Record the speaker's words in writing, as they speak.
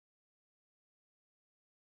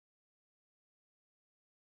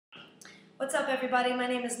What's up, everybody? My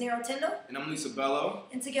name is Nero Tyndall. And I'm Lisa Bello.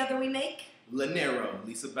 And together we make Nero,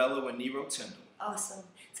 Lisa Bello and Nero Tyndall. Awesome.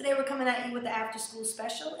 Today we're coming at you with the after school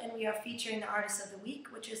special, and we are featuring the artist of the week,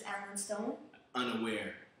 which is Alan Stone.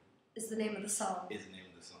 Unaware is the name of the song. Is the name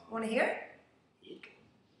of the song. Want to hear it?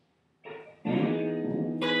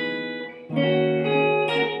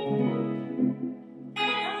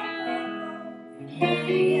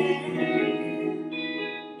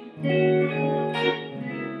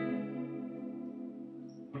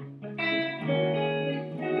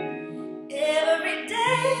 Every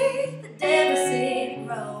day the deficit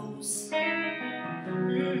grows.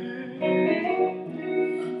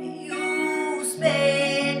 You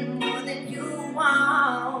spend more than you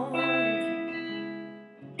want.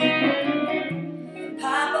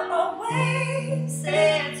 Papa always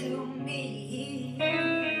said to me,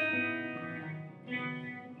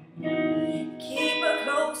 keep a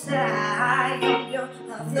close eye on your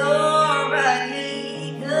authority,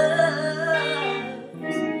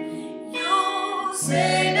 'cause you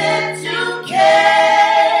say that you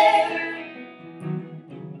care.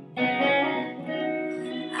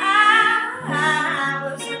 I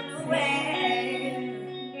was unaware.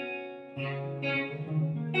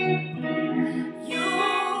 You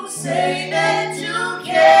say that you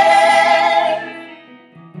care.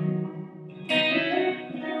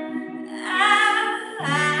 I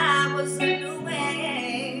was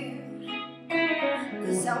unaware.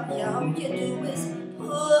 'Cause all you do is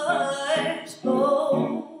push,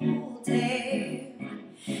 pull, tear.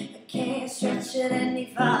 I can't stretch it any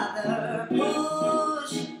farther.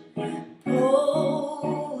 Push,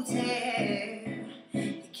 pull, tear.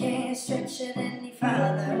 You can't stretch it any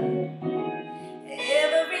farther.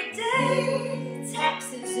 Every day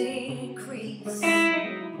taxes increase.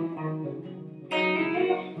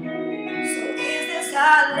 So is this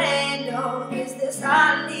our land or is this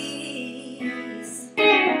our lease?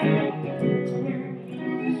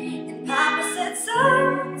 And Papa said,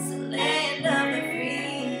 son, it's the land of the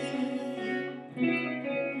free.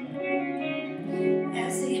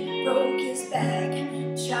 As he broke his back,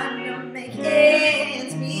 trying to make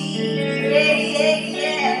ends meet.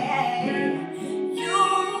 You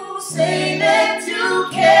say that you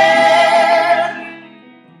care.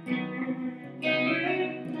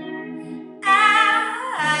 I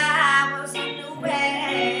was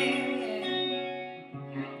unaware.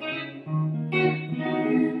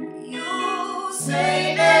 You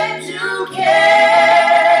say that you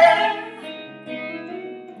care,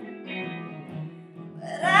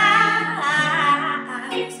 but I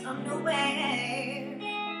was unaware.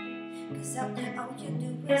 'Cause all you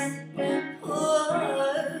do is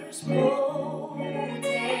push, pull,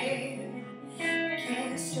 tear.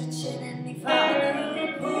 Can't stretch it any farther.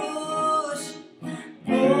 Push,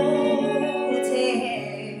 pull,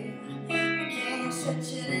 tear. Can't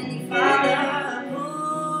stretch it any farther.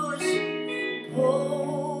 Push,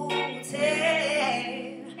 pull, tear.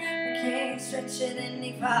 Can't stretch it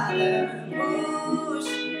any farther.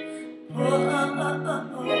 Push, pull,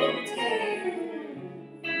 tear.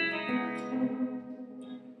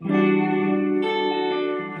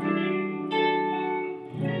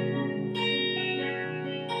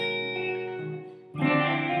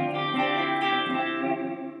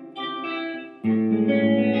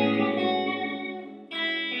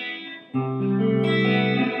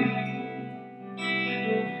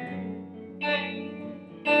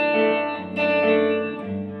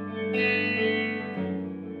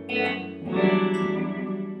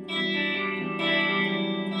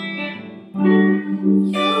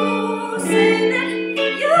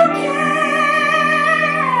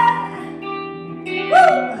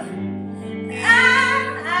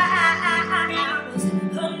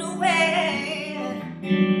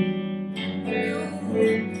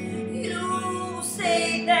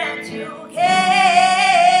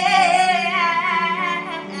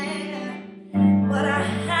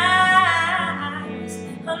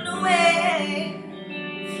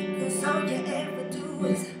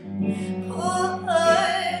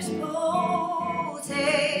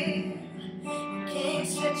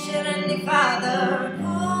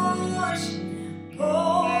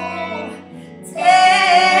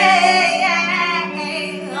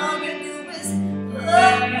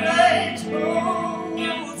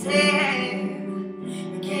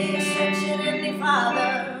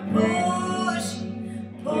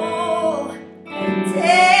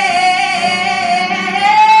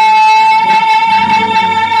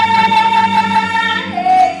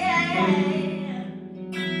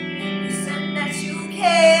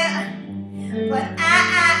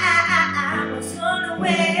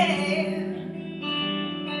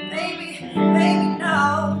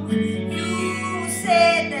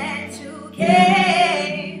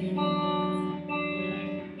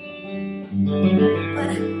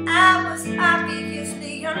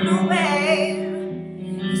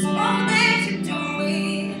 'cause all that you do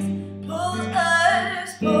is pull us,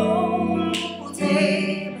 pull,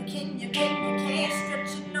 tail. But can't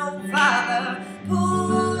stretch it no farther.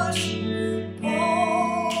 Push,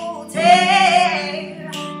 pull,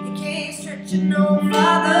 tail. You can't stretch it no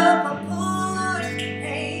farther, but push,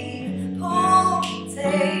 hey, pull,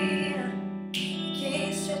 tail. You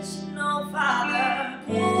can't stretch it no farther.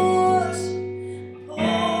 Push,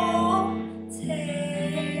 pull,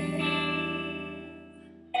 tail.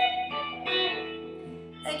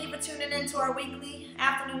 Thank you for tuning in to our weekly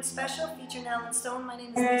afternoon special featuring Ellen Stone. My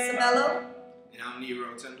name is Lisa Bello. And I'm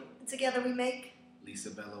Nero Tyndall. And together we make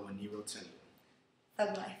Lisa Bello and Nero Tyndall.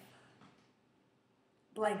 Thug Life.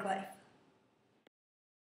 Blank Life.